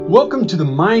Welcome to the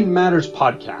Mind Matters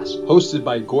podcast, hosted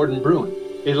by Gordon Bruin,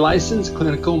 a licensed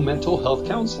clinical mental health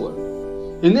counselor.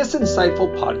 In this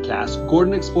insightful podcast,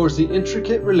 Gordon explores the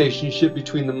intricate relationship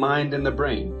between the mind and the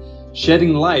brain,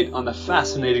 shedding light on the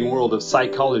fascinating world of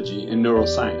psychology and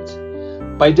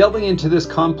neuroscience. By delving into this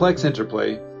complex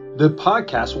interplay, the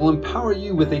podcast will empower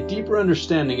you with a deeper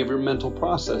understanding of your mental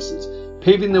processes,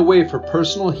 paving the way for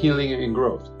personal healing and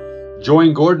growth.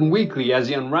 Join Gordon weekly as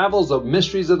he unravels the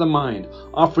mysteries of the mind,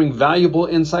 offering valuable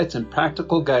insights and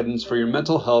practical guidance for your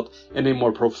mental health and a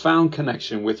more profound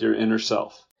connection with your inner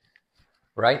self.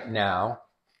 Right now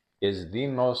is the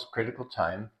most critical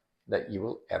time that you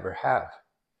will ever have.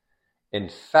 In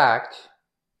fact,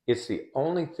 it's the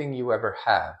only thing you ever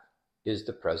have is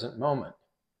the present moment.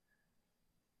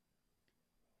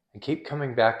 I keep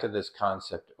coming back to this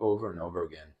concept over and over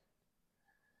again.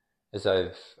 As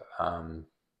I've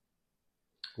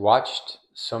watched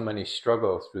so many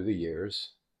struggle through the years,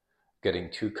 getting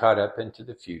too caught up into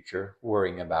the future,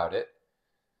 worrying about it,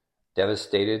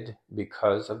 devastated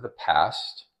because of the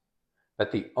past.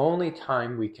 But the only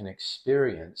time we can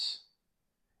experience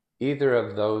either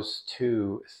of those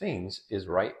two things is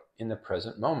right in the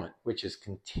present moment, which is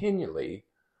continually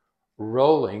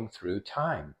rolling through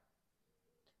time.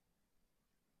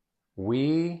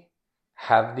 We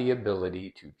have the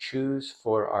ability to choose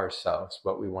for ourselves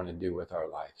what we want to do with our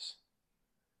lives.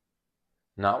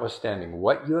 Notwithstanding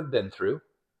what you have been through,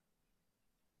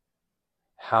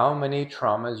 how many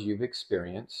traumas you've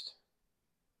experienced,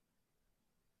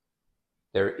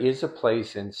 there is a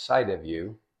place inside of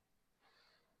you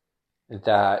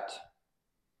that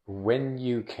when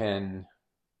you can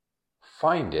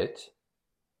find it,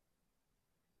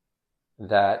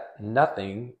 that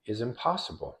nothing is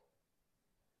impossible.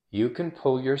 You can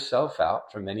pull yourself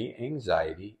out from any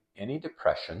anxiety, any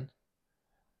depression.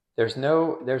 There's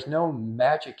no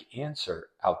magic answer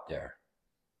out there.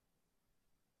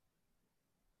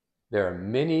 There are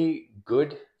many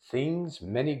good things,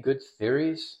 many good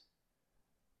theories,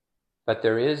 but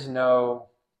there is no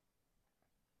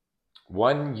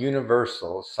one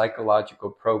universal psychological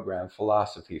program,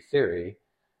 philosophy, theory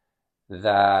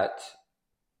that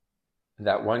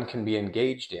one can be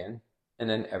engaged in, and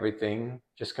then everything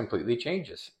just completely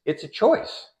changes. It's a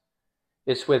choice.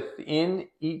 It's within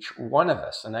each one of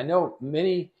us. And I know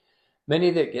many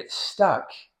that get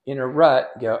stuck in a rut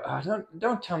go, oh,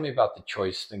 don't tell me about the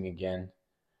choice thing again.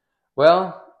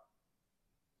 Well,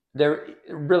 there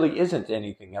really isn't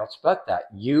anything else but that.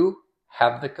 You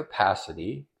have the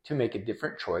capacity to make a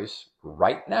different choice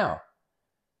right now.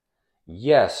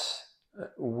 Yes,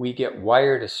 we get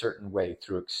wired a certain way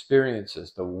through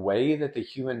experiences, the way that the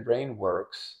human brain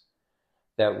works,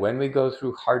 that when we go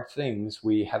through hard things,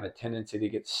 we have a tendency to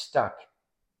get stuck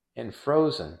and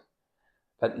frozen.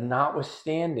 But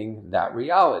notwithstanding that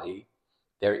reality,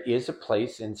 there is a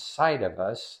place inside of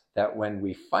us that when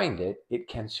we find it, it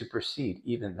can supersede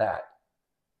even that.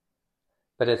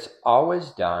 But it's always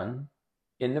done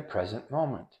in the present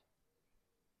moment.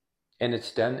 And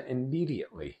it's done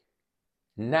immediately.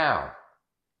 Now.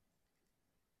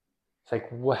 It's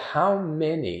like, how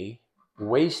many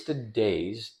wasted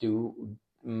days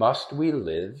must we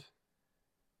live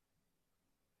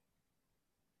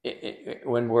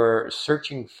when we're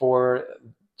searching for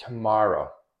tomorrow?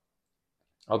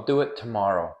 I'll do it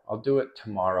tomorrow. I'll do it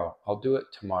tomorrow. I'll do it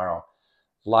tomorrow.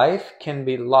 Life can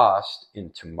be lost in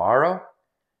tomorrow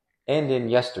and in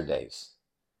yesterdays.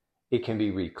 It can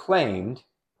be reclaimed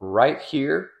right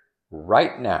here,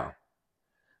 right now.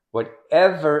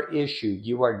 Whatever issue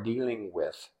you are dealing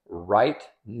with right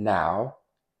now,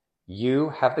 you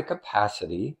have the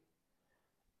capacity,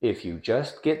 if you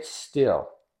just get still,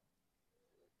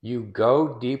 you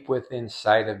go deep within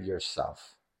inside of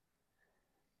yourself,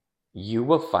 you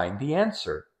will find the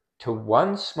answer to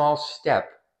one small step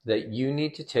that you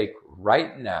need to take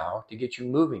right now to get you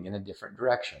moving in a different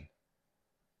direction.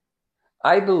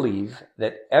 I believe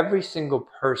that every single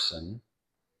person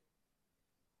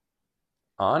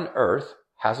on earth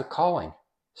has a calling,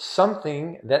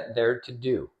 something that they're to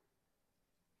do,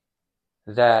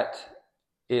 that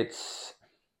it's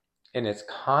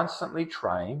constantly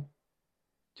trying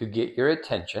to get your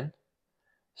attention.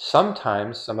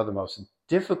 Sometimes some of the most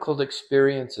difficult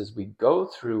experiences we go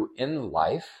through in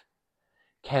life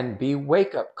can be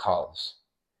wake-up calls.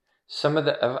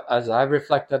 As I've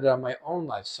reflected on my own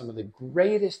life, some of the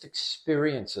greatest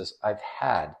experiences I've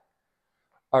had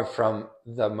are from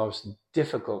the most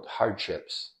difficult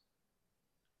hardships.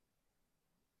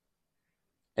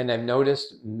 And I've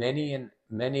noticed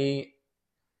many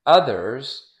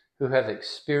others who have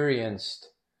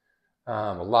experienced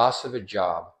loss of a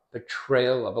job,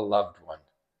 betrayal of a loved one,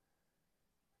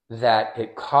 that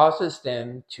it causes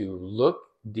them to look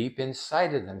deep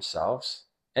inside of themselves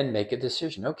and make a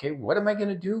decision. Okay, what am I going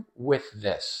to do with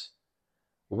this?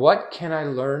 What can I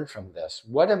learn from this?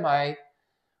 What am I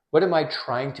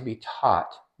trying to be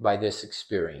taught by this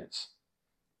experience?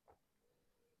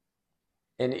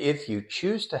 And if you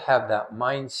choose to have that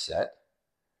mindset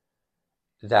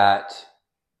that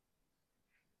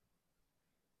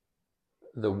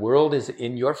the world is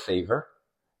in your favor,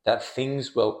 that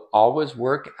things will always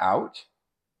work out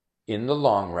in the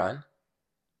long run,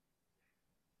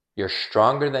 you're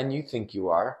stronger than you think you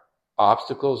are.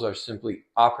 Obstacles are simply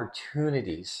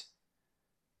opportunities.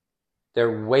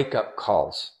 They're wake-up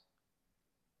calls.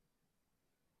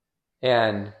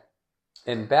 And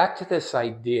back to this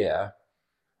idea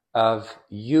of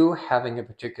you having a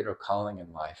particular calling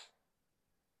in life.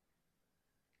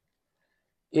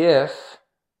 If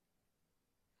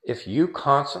you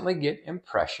constantly get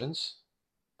impressions,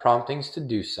 promptings to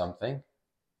do something,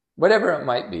 whatever it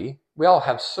might be, we all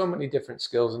have so many different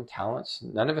skills and talents.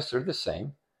 None of us are the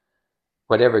same.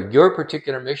 Whatever your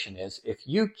particular mission is, if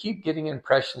you keep getting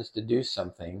impressions to do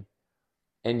something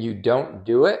and you don't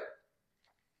do it,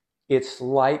 it's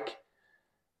like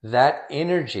that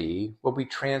energy will be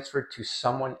transferred to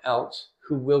someone else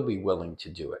who will be willing to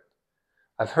do it.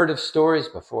 I've heard of stories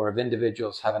before of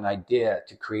individuals have an idea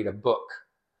to create a book,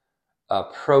 a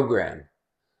program,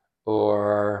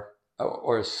 or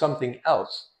something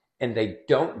else, and they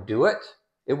don't do it.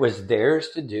 It was theirs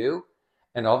to do,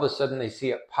 and all of a sudden they see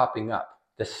it popping up.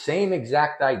 The same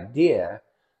exact idea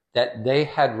that they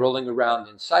had rolling around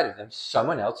inside of them,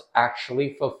 someone else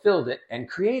actually fulfilled it and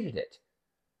created it.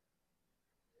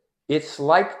 It's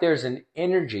like there's an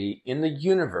energy in the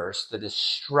universe that is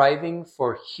striving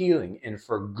for healing and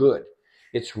for good.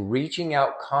 It's reaching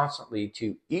out constantly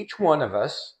to each one of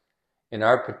us in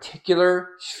our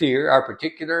particular sphere, our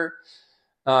particular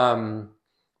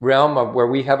realm of where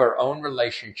we have our own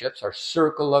relationships, our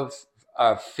circle of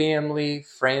family,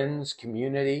 friends,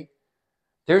 community.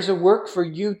 There's a work for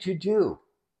you to do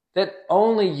that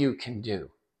only you can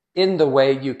do in the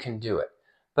way you can do it.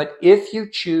 But if you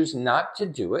choose not to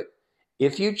do it,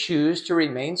 if you choose to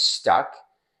remain stuck,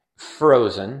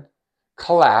 frozen,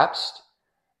 collapsed,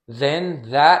 then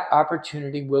that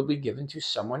opportunity will be given to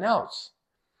someone else.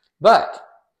 But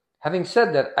having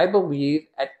said that, I believe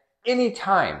at any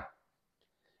time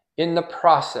in the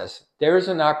process, there is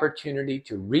an opportunity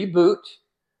to reboot,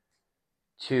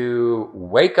 to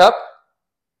wake up,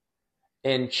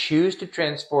 and choose to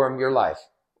transform your life.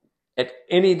 At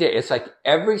any day, it's like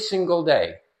every single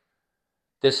day,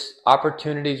 this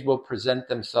opportunities will present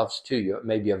themselves to you. It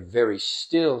may be a very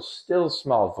still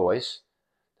small voice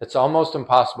that's almost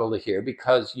impossible to hear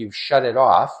because you've shut it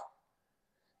off.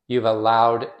 You've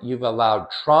allowed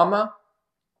trauma.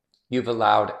 You've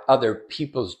allowed other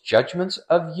people's judgments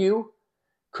of you,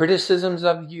 criticisms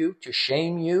of you, to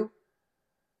shame you,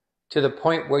 to the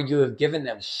point where you have given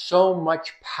them so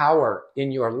much power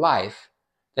in your life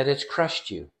that it's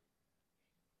crushed you.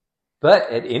 But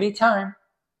at any time,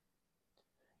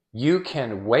 you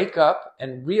can wake up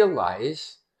and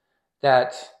realize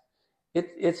that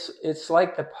it's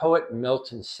like the poet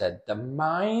Milton said, the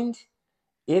mind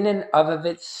in and of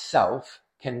itself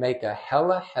can make a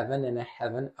hell of heaven and a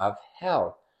heaven of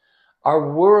hell.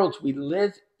 Our worlds, we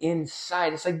live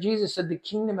inside. It's like Jesus said, the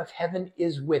kingdom of heaven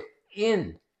is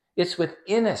within. It's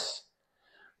within us.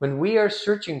 When we are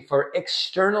searching for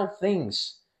external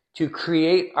things to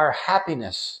create our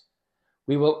happiness,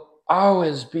 we will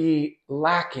always be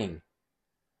lacking,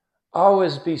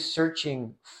 always be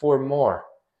searching for more.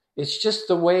 It's just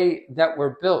the way that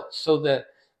we're built. So the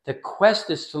quest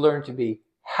is to learn to be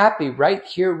happy right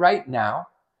here, right now,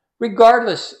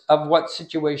 regardless of what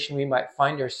situation we might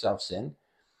find ourselves in.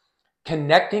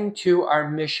 Connecting to our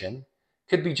mission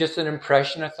could be just an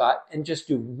impression, a thought, and just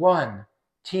do one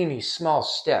teeny small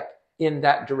step in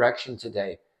that direction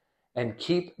today and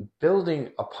keep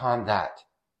building upon that.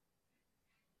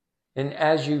 And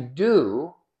as you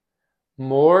do,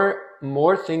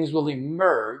 more things will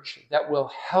emerge that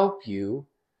will help you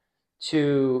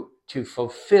to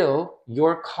fulfill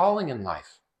your calling in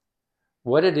life,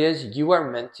 what it is you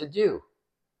are meant to do.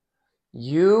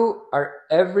 You are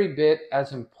every bit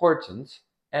as important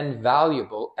and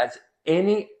valuable as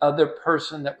any other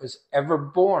person that was ever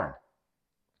born.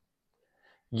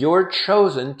 You're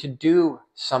chosen to do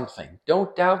something.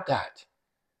 Don't doubt that.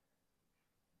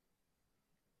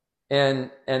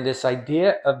 And this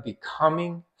idea of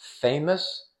becoming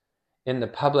famous in the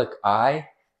public eye,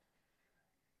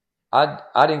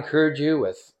 I'd encourage you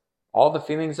with all the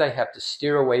feelings I have to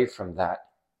steer away from that.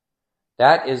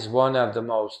 That is one of the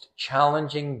most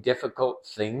challenging, difficult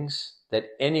things that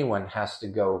anyone has to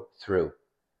go through.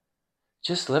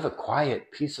 Just live a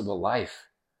quiet, peaceable life.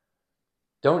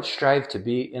 Don't strive to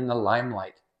be in the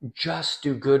limelight. Just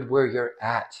do good where you're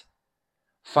at.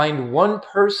 Find one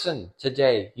person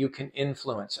today you can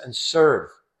influence and serve.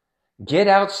 Get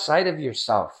outside of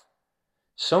yourself.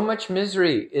 So much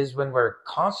misery is when we're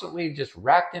constantly just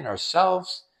wrapped in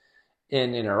ourselves,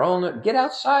 in our own. Get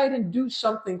outside and do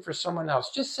something for someone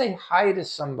else. Just say hi to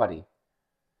somebody.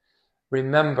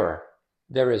 Remember,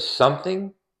 there is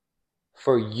something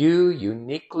for you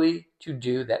uniquely to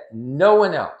do that no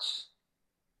one else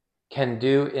can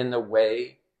do in the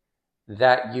way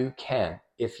that you can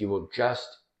if you will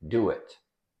just do it.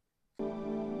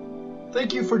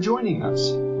 Thank you for joining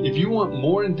us. If you want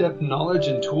more in-depth knowledge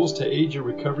and tools to aid your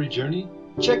recovery journey,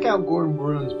 check out Gordon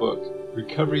Bruin's book,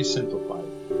 Recovery Simplified.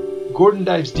 Gordon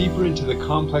dives deeper into the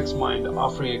complex mind,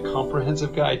 offering a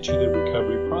comprehensive guide to the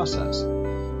recovery process.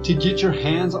 To get your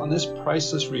hands on this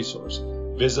priceless resource,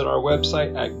 visit our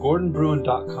website at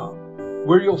gordonbruin.com,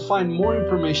 where you'll find more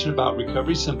information about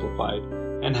Recovery Simplified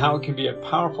and how it can be a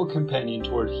powerful companion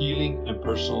toward healing and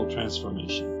personal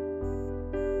transformation.